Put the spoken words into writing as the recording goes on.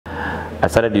I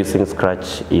started using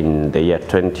Scratch in the year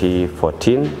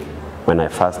 2014 when I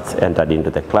first entered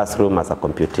into the classroom as a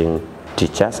computing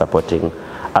teacher, supporting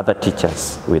other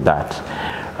teachers with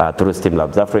that. Through STEAM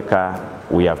Labs Africa,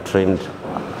 we have trained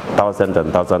thousands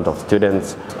and thousands of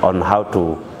students on how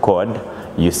to code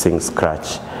using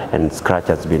Scratch, and Scratch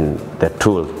has been the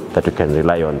tool that you can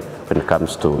rely on when it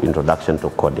comes to introduction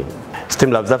to coding. STEAM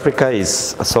Labs Africa is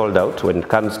sold out when it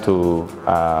comes to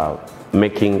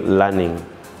making learning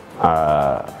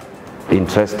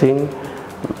interesting,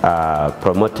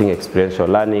 promoting experiential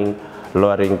learning,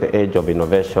 lowering the age of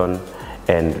innovation,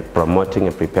 and promoting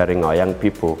and preparing our young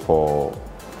people for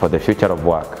the future of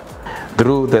work.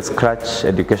 Through the Scratch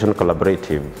Education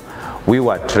Collaborative, we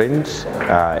were trained,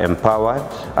 empowered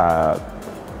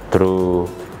through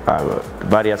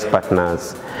various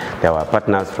partners. There were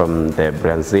partners from the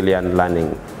Brazilian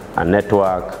Learning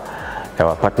Network, there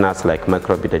were partners like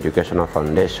Microbit Educational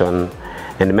Foundation,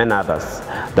 and many others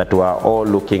that were all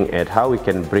looking at how we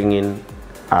can bring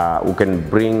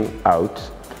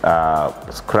out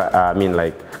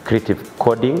creative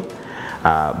coding,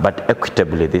 but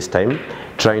equitably this time,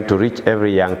 trying to reach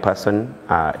every young person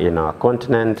in our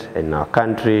continent, in our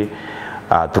country,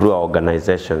 through our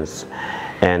organizations.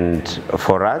 And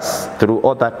for us, through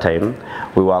all that time,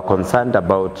 we were concerned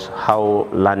about how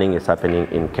learning is happening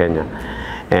in Kenya.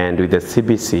 And with the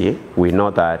CBC, we know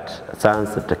that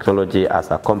science and technology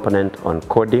as a component on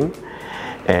coding,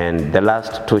 and the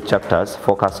last two chapters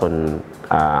focus on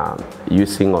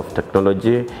using of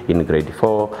technology in grade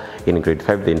 4. In grade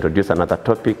 5, they introduce another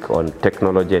topic on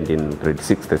technology, and in grade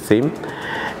 6 the same.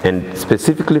 And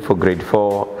specifically for grade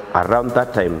 4, around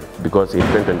that time, because in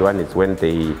 2021 is when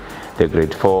the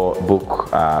grade 4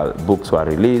 books were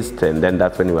released, and then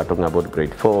that's when we were talking about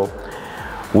grade 4.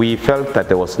 We felt that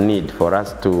there was need for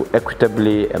us to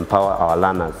equitably empower our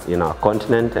learners in our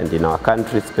continent and in our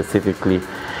country specifically,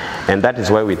 and that is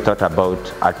why we thought about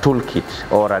a toolkit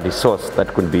or a resource that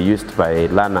could be used by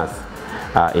learners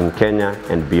in Kenya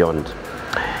and beyond.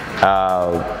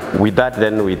 With that,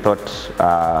 then we thought,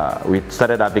 we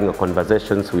started having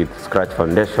conversations with Scratch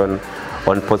Foundation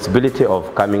on possibility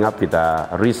of coming up with a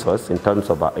resource in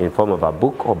form of a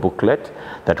book or booklet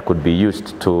that could be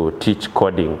used to teach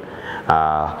coding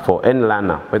for any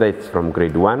learner, whether it's from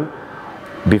grade 1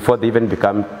 before they even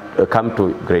come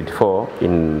to grade 4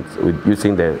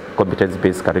 using the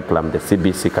competence-based curriculum, the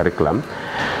CBC curriculum,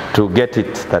 to get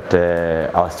it that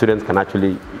our students can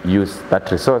actually use that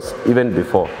resource even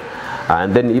before.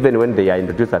 And then even when they are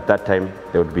introduced at that time,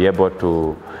 they would be able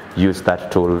to use that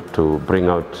tool to bring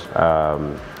out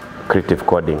creative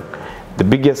coding. The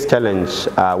biggest challenge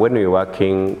when we're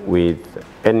working with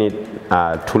any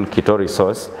toolkit or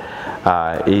resource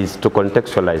is to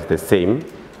contextualize the same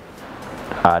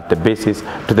to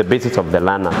the basis of the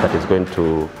learner that is going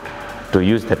to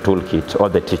use the toolkit or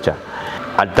the teacher.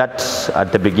 At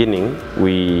the beginning,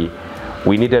 we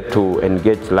needed to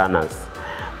engage learners.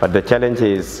 But the challenge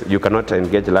is you cannot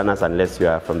engage learners unless you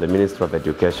are from the Ministry of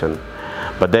Education.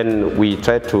 But then we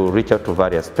tried to reach out to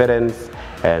various parents,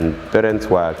 and parents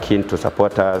were keen to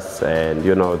support us. And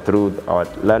through our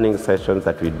learning sessions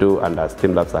that we do under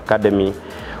STEAM Labs Academy,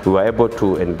 we were able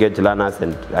to engage learners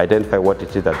and identify what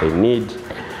it is that they need.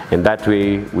 In that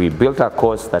way, we built a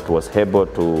course that was able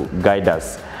to guide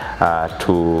us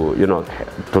to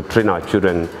train our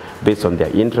children based on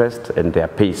their interest and their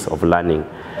pace of learning.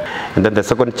 And then the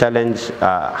second challenge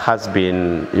has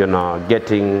been,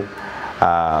 getting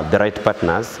the right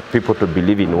partners, people to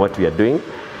believe in what we are doing,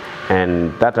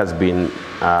 and that has been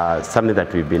something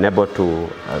that we've been able to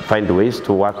find ways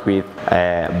to work with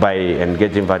by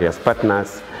engaging various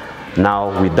partners.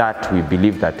 Now, with that, we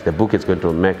believe that the book is going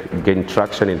to gain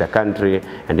traction in the country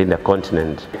and in the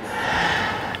continent.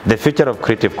 The future of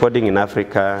creative coding in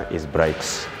Africa is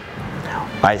bright.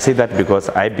 I say that because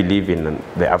I believe in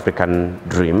the African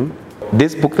dream.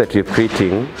 This book that we're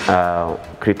creating,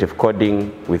 Creative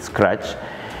Coding with Scratch,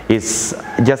 is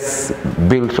just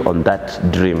built on that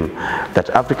dream that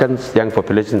Africa's young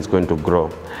population is going to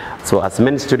grow. So as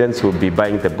many students will be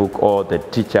buying the book, or the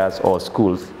teachers or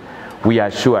schools, we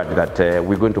are sure that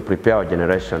we're going to prepare our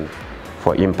generation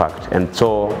for impact. And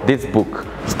so this book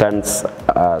stands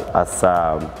as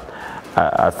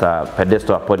a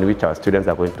pedestal upon which our students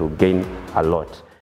are going to gain a lot.